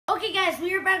Okay guys,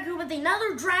 we are back here with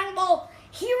another Dragon Ball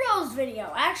Heroes video.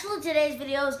 Actually, today's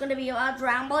video is going to be about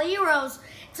Dragon Ball Heroes.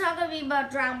 It's not going to be about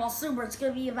Dragon Ball Super. It's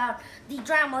going to be about the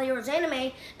Dragon Ball Heroes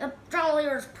anime, the Dragon Ball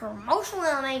Heroes promotional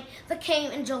anime that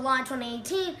came in July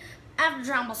 2018 after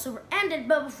Dragon Ball Super ended,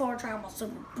 but before Dragon Ball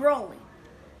Super Broly.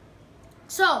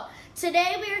 So,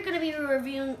 today we are going to be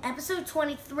reviewing episode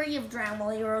 23 of Dragon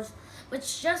Ball Heroes,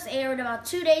 which just aired about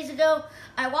 2 days ago.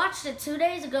 I watched it 2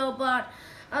 days ago, but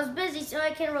I was busy, so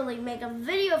I can't really make a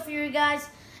video for you guys.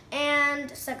 And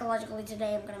psychologically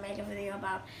today, I'm going to make a video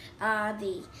about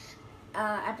the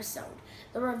episode,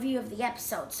 the review of the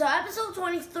episode. So episode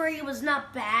 23 was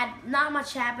not bad. Not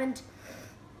much happened.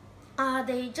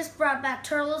 They just brought back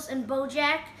Turles and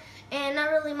Bojack, and not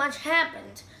really much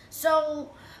happened.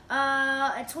 So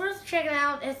it's worth checking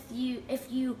out if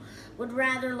you would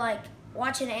rather like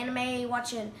watch an anime,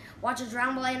 watch a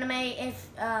Dragon Ball anime. If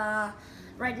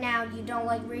right now you don't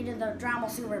like reading the Dragon Ball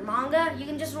Super manga, you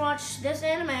can just watch this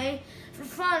anime for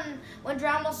fun when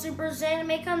Dragon Ball Super's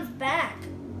anime comes back.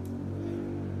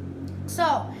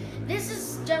 So this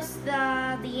is just the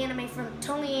anime from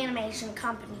Toei Animation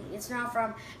Company. It's not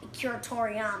from Akira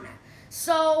Toriyama.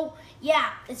 So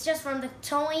yeah, it's just from the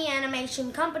Toei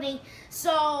Animation Company.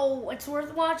 So it's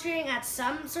worth watching at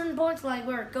some certain points, like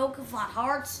where Goku fought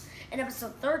Hearts in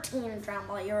episode 13 in Dragon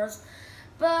Ball Heroes.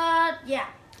 But yeah.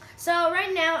 So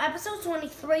right now, episode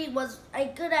 23 was a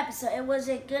good episode. It was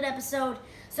a good episode.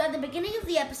 So at the beginning of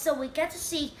the episode, we get to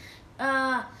see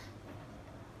the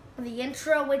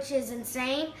intro, which is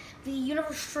insane. The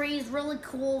universe tree is really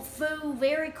cool. Fu,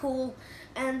 very cool.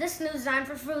 And this new design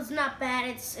for Fu is not bad.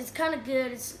 It's kind of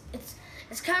good. It's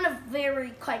kind of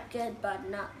quite good, but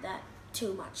not that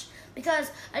too much. Because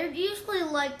I usually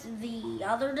liked the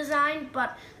other design,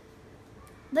 but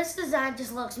this design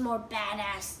just looks more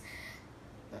badass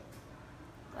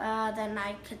than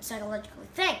I could psychologically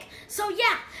think. So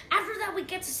yeah, after that we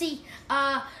get to see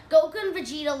Goku and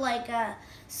Vegeta like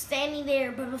standing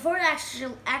there, but before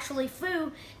actually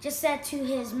Fu just said to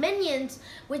his minions,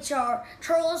 which are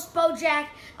Turles, Bojack.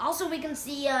 Also we can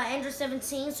see Android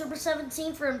 17, Super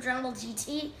 17 from Dragon Ball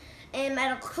GT, and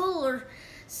Metal Cooler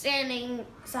standing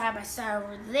side by side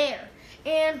over there.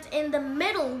 And in the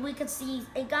middle, we could see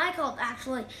a guy called,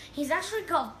 he's actually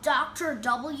called Dr.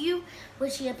 W,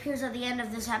 which he appears at the end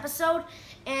of this episode.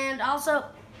 And also,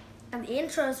 the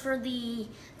intros for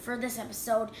this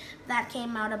episode that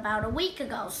came out about a week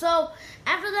ago. So,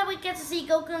 after that, we get to see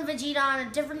Goku and Vegeta on a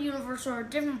different universe or a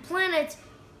different planet,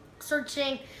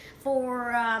 searching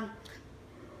for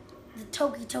the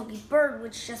Toki Toki bird,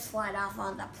 which just flied off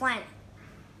on that planet.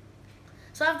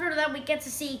 So after that, we get to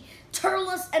see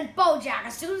Turles and Bojack.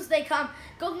 As soon as they come,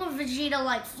 Goku and Vegeta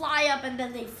like fly up, and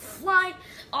then they fly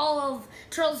all of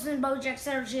Turles and Bojack's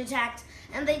energy attacks,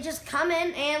 and they just come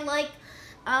in and like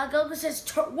Goku says,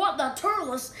 "What the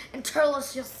Turles?" and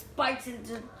Turles just spikes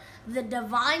into the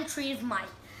Divine Tree of Might.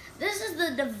 This is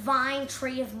the Divine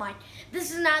Tree of Might.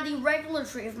 This is not the regular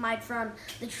Tree of Might from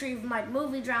the Tree of Might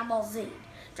movie, Dragon Ball Z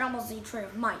Tree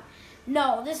of Might.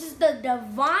 No, this is the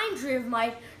Divine Tree of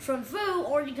Might from Fu,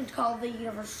 or you can call it the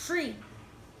Universe Tree.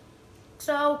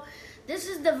 So, this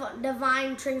is the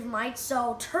Divine Tree of Might,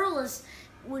 so Turles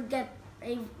would get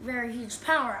a very huge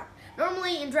power-up.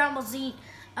 Normally, in Dragon Ball Z,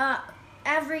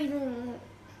 every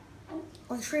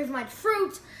Tree of Might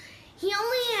fruit, he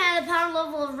only had a power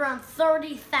level of around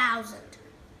 30,000.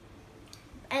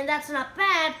 And that's not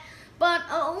bad, but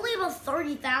only about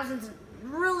 30,000 is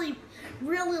really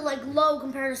like low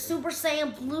compared to Super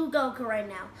Saiyan Blue Goku right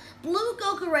now. Blue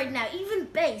Goku right now, even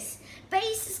base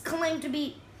is claimed to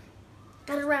be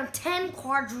at around 10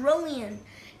 quadrillion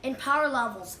in power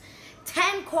levels.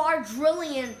 10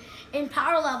 quadrillion in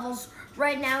power levels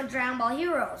right now in Dragon Ball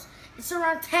Heroes. It's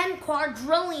around 10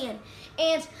 quadrillion.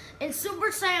 And in Super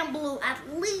Saiyan Blue, at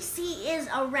least he is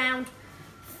around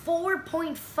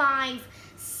 4.5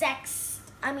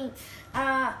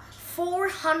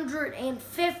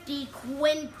 450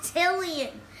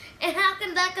 quintillion. And how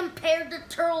can that compare to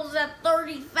Turles at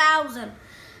 30,000?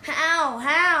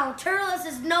 How? Turles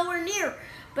is nowhere near.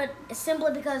 But it's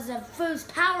simply because of Fu's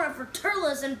power for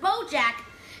Turles and Bojack,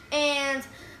 and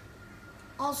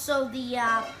also the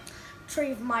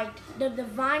Tree of Might, the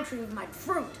Divine Tree of Might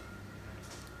fruit.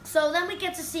 So then we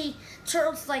get to see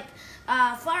Turles like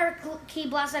fire key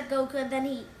blast at Goku, and then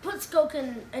he puts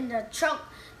Goku in the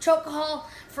choke hole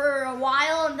for a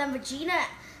while, and then Vegeta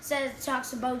talks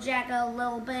to Bojack a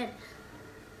little bit,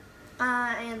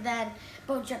 and then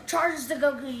Bojack charges to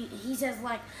Goku. He says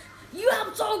like, "You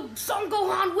helped Son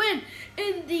Gohan win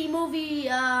in the movie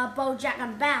Bojack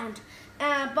Unbound."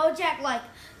 And Bojack like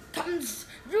comes,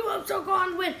 "You helped Son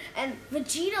Gohan win," and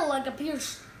Vegeta like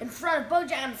appears in front of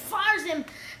Bojack and fires him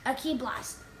a ki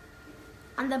blast.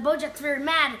 And then Bojack's very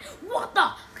mad. What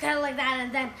the? Kind of like that.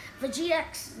 And then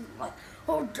Vegeta's like,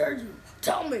 how dare you?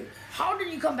 Tell me, how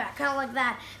did you come back? Kind of like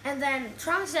that. And then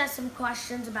Trunks asks some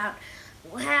questions about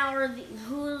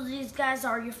who these guys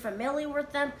are. You familiar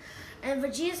with them? And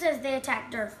Vegeta says they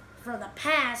attacked Earth for the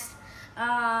past.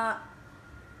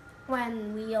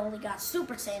 When we only got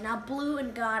Super Saiyan, not Blue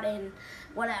and got in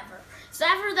whatever. So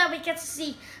after that, we get to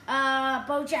see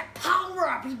Bojack power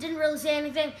up. He didn't really say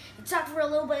anything. He talked for a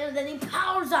little bit, and then he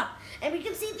powers up. And we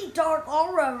can see the dark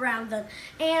aura around them.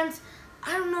 And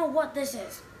I don't know what this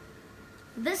is.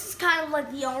 This is kind of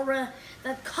like the aura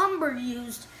that Cumber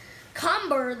used.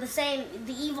 Cumber, the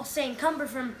evil Saiyan Cumber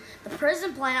from the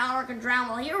prison planet Arc and Drown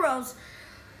All Heroes,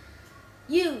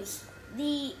 used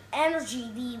the energy,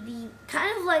 the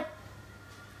kind of like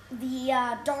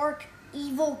the dark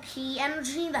evil ki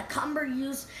energy that Cumber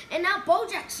used, and now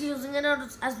Bojack's using it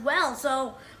as well.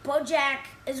 So Bojack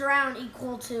is around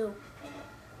equal to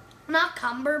not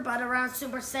Cumber, but around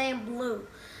Super Saiyan Blue.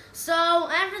 So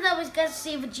after that, we get to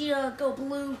see Vegeta go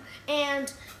blue,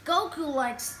 and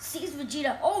Goku sees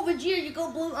Vegeta. Oh, Vegeta, you go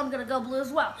blue. I'm gonna go blue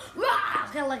as well. Rah!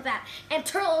 Kind of like that. And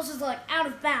Turles is like out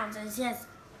of bounds, and he says,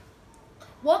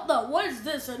 what is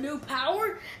this, a new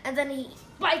power? And then he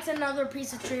bites another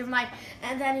piece of Tree of Might,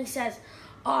 and then he says,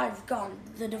 I've got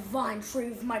the divine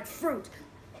Tree of Might fruit.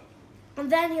 And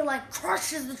then he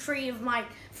crushes the Tree of Might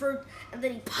fruit, and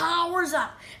then he powers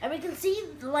up. And we can see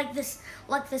this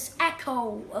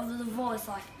echo of the voice,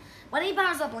 when he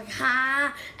powers up,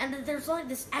 ha, and then there's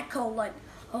this echo,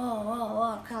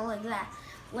 oh, kind of like that.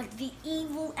 Like the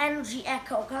evil energy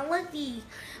echo, kind of like the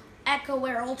echo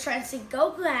where Ultra Instinct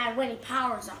Goku had when he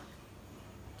powers up,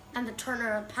 and the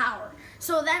Turner of Power.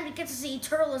 So then we get to see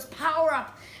Turles power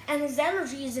up, and his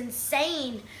energy is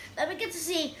insane. Then we get to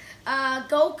see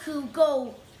Goku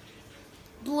go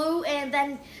blue, and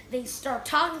then they start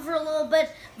talking for a little bit.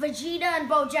 Vegeta and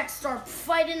Bojack start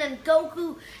fighting, and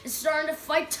Goku is starting to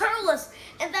fight Turles,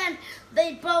 and then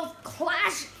they both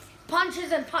clash punches,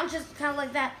 kind of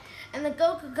like that. And then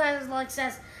Goku kind of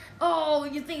says, oh,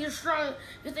 you think you're strong?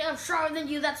 You think I'm stronger than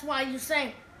you? That's why you're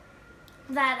saying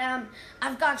that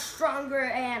I've got stronger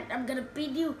and I'm gonna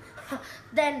beat you.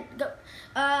 Then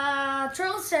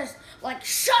Turles says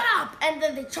shut up, and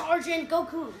then they charge in.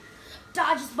 Goku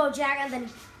dodges Bojack, and then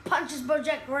he punches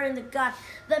Bojack right in the gut.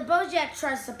 Then Bojack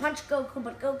tries to punch Goku,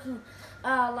 but Goku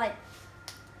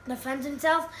defends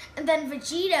himself. And then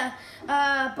Bojack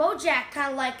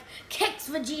kind of kicks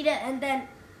Vegeta, and then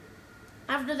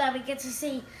after that, we get to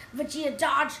see Vegeta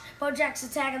dodge Bojack's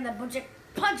attack, and then Bojack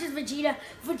punches Vegeta.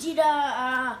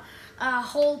 Vegeta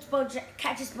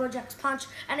catches Bojack's punch,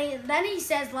 and then he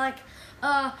says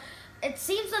it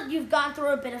seems that you've gone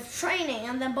through a bit of training.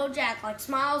 And then Bojack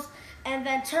smiles, and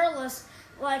then Turles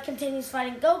continues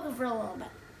fighting Goku for a little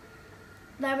bit.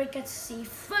 Then we get to see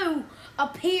Fu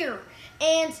appear,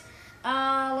 and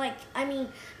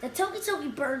the Toki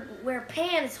bird where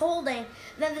Pan is holding.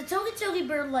 Then the Toki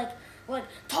bird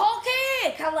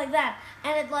talking, kind of like that,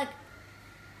 and it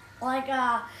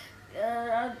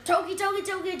Toki,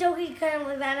 kind of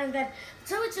like that, and then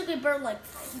the Toki bird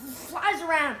flies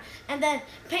around, and then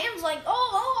Pam's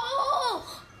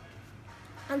oh,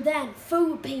 and then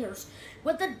Fu appears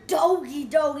with the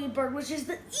Dogi bird, which is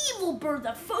the evil bird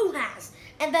that Fu has,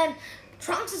 and then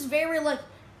Trunks is very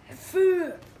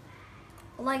Fu,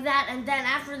 like that. And then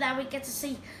after that, we get to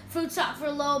see Fu talk for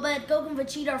a little bit. Goku and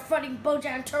Vegeta are fighting Bojack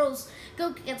and Turles.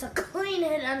 Goku gets a clean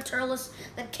hit on Turles,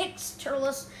 then kicks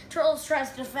Turles. Turles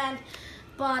tries to defend,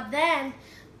 but then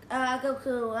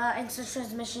Goku inserts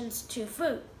transmissions to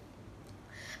Fu.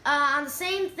 On the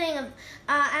same thing,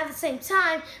 at the same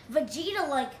time,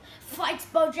 Vegeta fights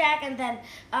Bojack, and then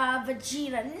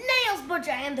Vegeta nails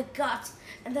Bojack in the guts,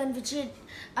 and then Vegeta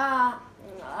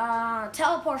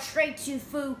teleports straight to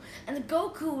Fu, and the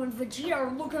Goku and Vegeta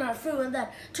are looking at Fu, and then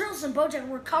Turles and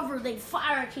Bojack recover. They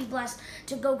fire a ki blast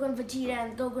to Goku and Vegeta,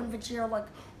 and Goku and Vegeta are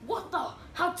what the?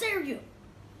 How dare you?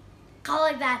 Call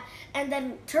like that, and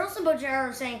then Turles and Bojack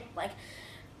are saying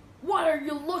what are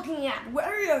you looking at? Where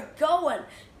are you going?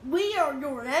 We are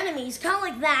your enemies, kind of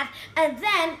like that. And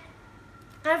then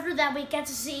after that, we get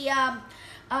to see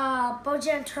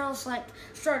Bojack and Turles start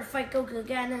to fight Goku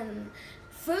again, and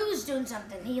Fu's doing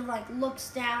something. He looks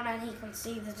down, and he can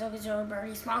see the Toki bird.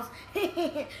 He smiles,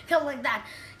 kind of like that.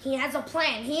 He has a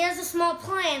plan. He has a small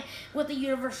plan with the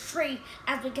universe tree,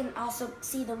 as we can also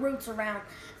see the roots around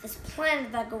this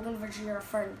planet that Goku and Vegeta are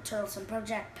fighting Turles and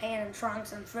Bojack, Pan and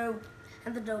Trunks and Fu,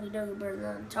 and the Dogi bird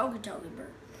and the Toki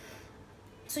bird.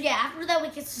 So yeah, after that we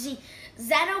get to see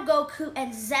Xeno Goku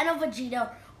and Xeno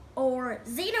Vegeta or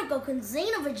Xeno Goku and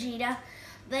Xeno Vegeta,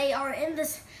 they are in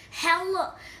this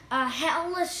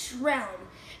hellish realm.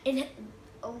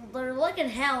 They're like in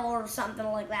hell or something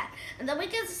like that. And then we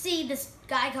get to see this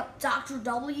guy called Dr.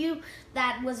 W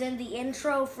that was in the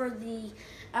intro for the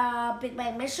Big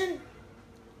Bang Mission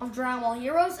of Dragon Ball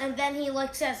Heroes. And then he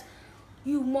like says,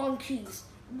 "You monkeys,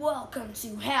 welcome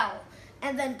to hell."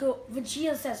 And then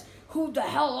Vegeta says, "Who the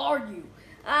hell are you?"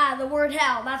 The word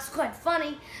hell, that's quite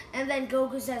funny. And then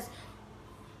Goku says,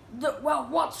 "Well,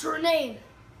 what's your name?"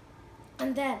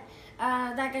 And then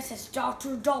that guy says,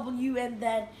 "Dr. W," and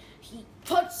then he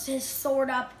puts his sword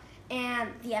up,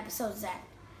 and the episode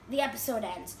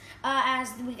ends.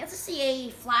 As we get to see a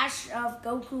flash of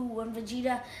Goku and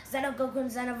Vegeta, Goku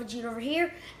and Xeno Vegeta over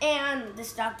here, and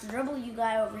this Dr. W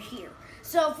guy over here.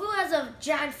 So Fu has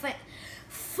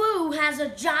a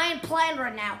giant plan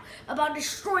right now about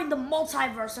destroying the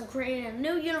multiverse and creating a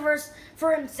new universe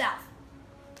for himself.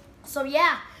 So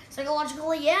yeah,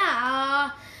 psychologically,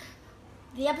 yeah.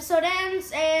 The episode ends,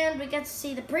 and we get to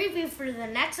see the preview for the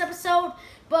next episode,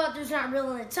 but there's not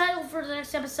really a title for the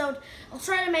next episode. I'll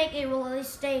try to make a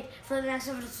release date for the next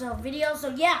episode video. So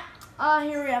yeah,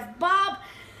 here we have Bob.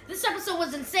 This episode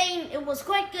was insane. It was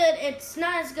quite good. It's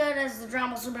not as good as the Dragon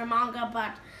Ball Super manga,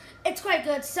 but it's quite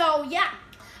good. So yeah,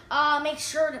 make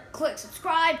sure to click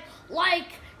subscribe,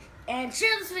 like, and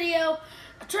share this video.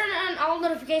 Turn on all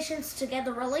notifications to get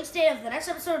the release date of the next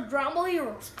episode of Dragon Ball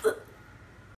Heroes.